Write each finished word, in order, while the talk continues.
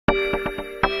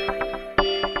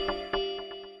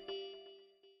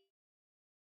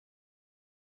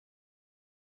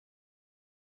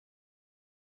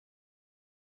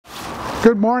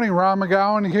Good morning, Ron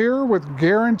McGowan here with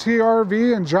Guaranty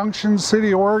RV in Junction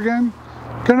City, Oregon.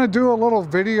 Gonna do a little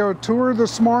video tour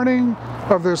this morning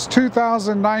of this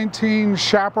 2019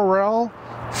 Chaparral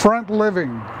front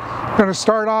living. Gonna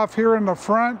start off here in the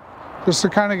front just to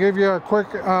kind of give you a quick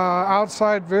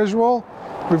outside visual.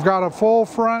 We've got a full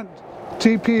front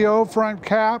TPO front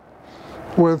cap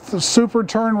with super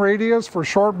turn radius for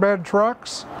short bed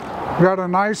trucks. We've got a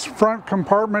nice front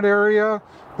compartment area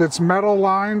that's metal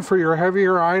lined for your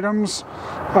heavier items.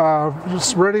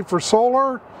 It's ready for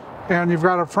solar, and you've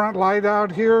got a front light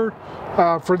out here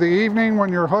for the evening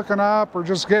when you're hooking up or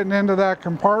just getting into that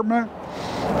compartment.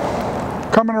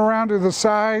 Coming around to the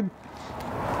side,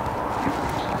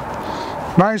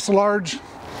 nice large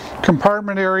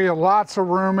compartment area, lots of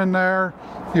room in there.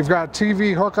 You've got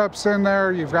TV hookups in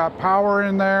there, you've got power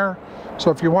in there,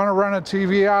 so if you want to run a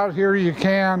TV out here, you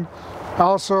can.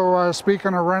 Also,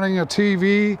 speaking of running a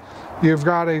TV, you've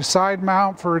got a side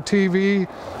mount for a TV,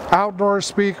 outdoor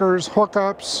speakers,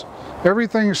 hookups,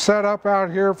 everything's set up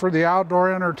out here for the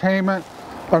outdoor entertainment.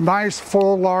 A nice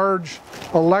full large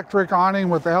electric awning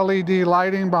with LED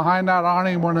lighting behind that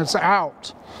awning when it's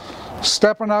out.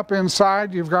 Stepping up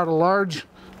inside, you've got a large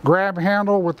grab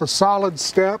handle with a solid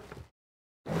step.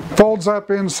 Folds up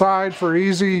inside for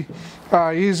easy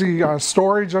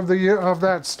storage of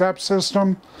that step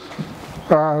system.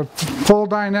 Full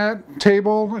dinette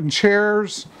table and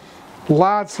chairs,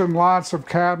 lots and lots of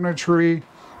cabinetry,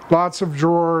 lots of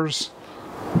drawers,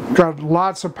 got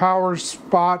lots of power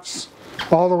spots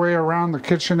all the way around the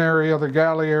kitchen area, the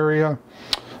galley area.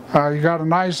 You got a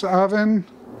nice oven,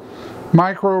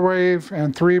 microwave,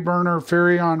 and 3-burner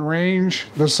Furrion range.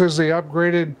 This is the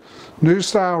upgraded new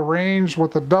style range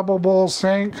with a double bowl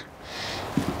sink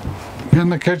in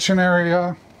the kitchen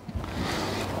area.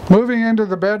 Moving into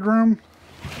the bedroom.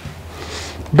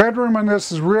 Bedroom in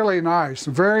this is really nice.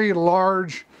 Very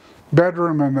large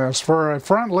bedroom in this. For a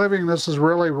front living, this is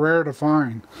really rare to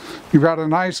find. You've got a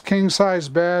nice king-size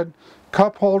bed,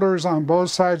 cup holders on both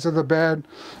sides of the bed.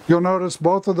 You'll notice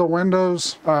both of the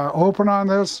windows open on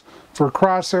this for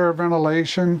cross-air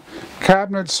ventilation.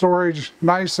 Cabinet storage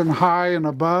nice and high and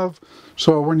above,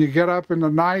 so when you get up in the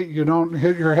night you don't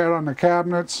hit your head on the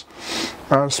cabinets.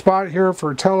 Spot here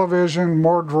for television,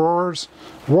 more drawers,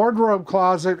 wardrobe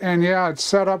closet, and yeah, it's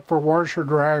set up for washer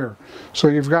dryer, so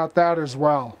you've got that as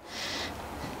well.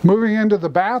 Moving into the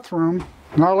bathroom,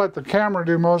 and I'll let the camera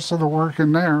do most of the work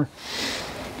in there.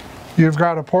 You've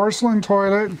got a porcelain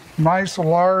toilet, nice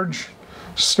large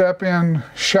step-in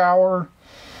shower,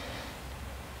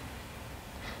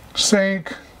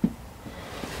 sink,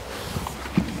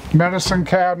 medicine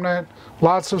cabinet,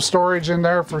 lots of storage in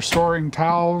there for storing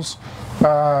towels,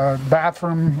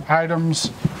 bathroom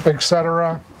items,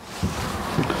 etc.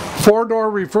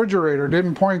 4-door refrigerator,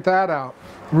 didn't point that out.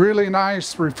 Really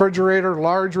nice refrigerator,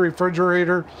 large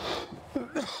refrigerator.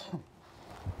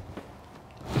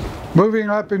 Moving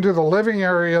up into the living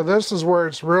area, this is where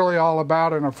it's really all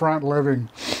about in a front living.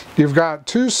 You've got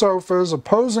 2 sofas,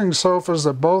 opposing sofas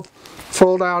that both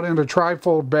fold out into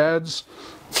trifold beds.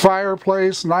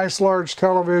 Fireplace, nice large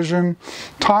television,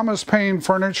 Thomas Paine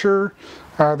furniture.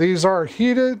 These are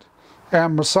heated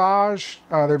and massage.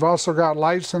 They've also got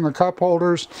lights in the cup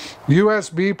holders.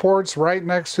 USB ports right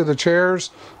next to the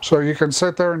chairs, so you can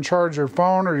sit there and charge your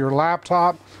phone or your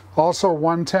laptop. Also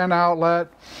 110 outlet.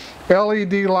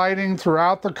 LED lighting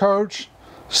throughout the coach,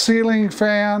 ceiling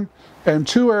fan, and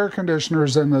 2 air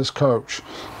conditioners in this coach.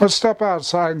 Let's step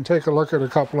outside and take a look at a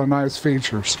couple of nice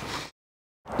features.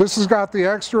 This has got the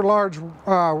extra large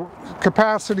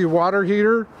capacity water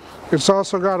heater. It's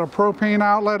also got a propane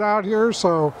outlet out here,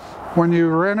 so when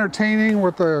you're entertaining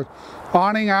with the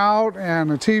awning out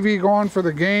and a TV going for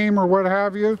the game or what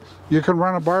have you, you can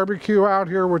run a barbecue out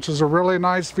here, which is a really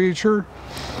nice feature.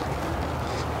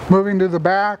 Moving to the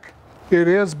back, it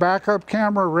is backup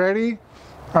camera ready.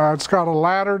 It's got a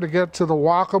ladder to get to the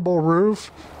walkable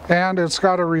roof, and it's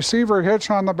got a receiver hitch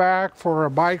on the back for a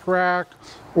bike rack,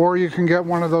 or you can get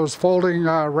one of those folding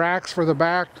racks for the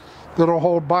back that'll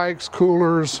hold bikes,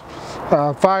 coolers,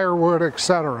 firewood,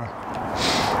 etc.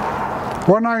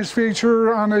 One nice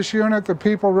feature on this unit that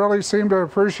people really seem to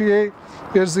appreciate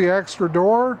is the extra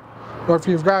door. If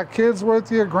you've got kids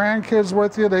with you, grandkids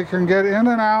with you, they can get in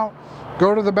and out,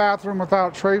 go to the bathroom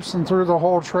without traipsing through the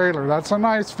whole trailer. That's a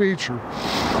nice feature.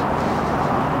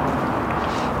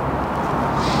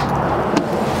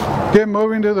 Again,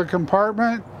 moving to the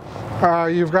compartment,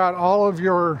 you've got all of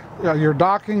your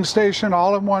docking station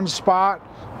all in one spot,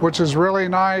 which is really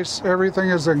nice. Everything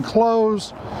is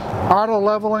enclosed, auto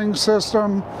leveling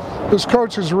system. This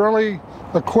coach is really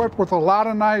equipped with a lot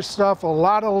of nice stuff, a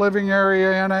lot of living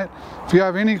area in it. If you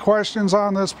have any questions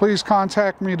on this, please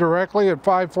contact me directly at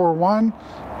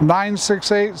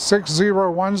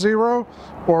 541-968-6010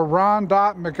 or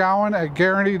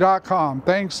ron.mcgowan@guaranty.com.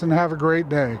 Thanks and have a great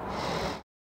day.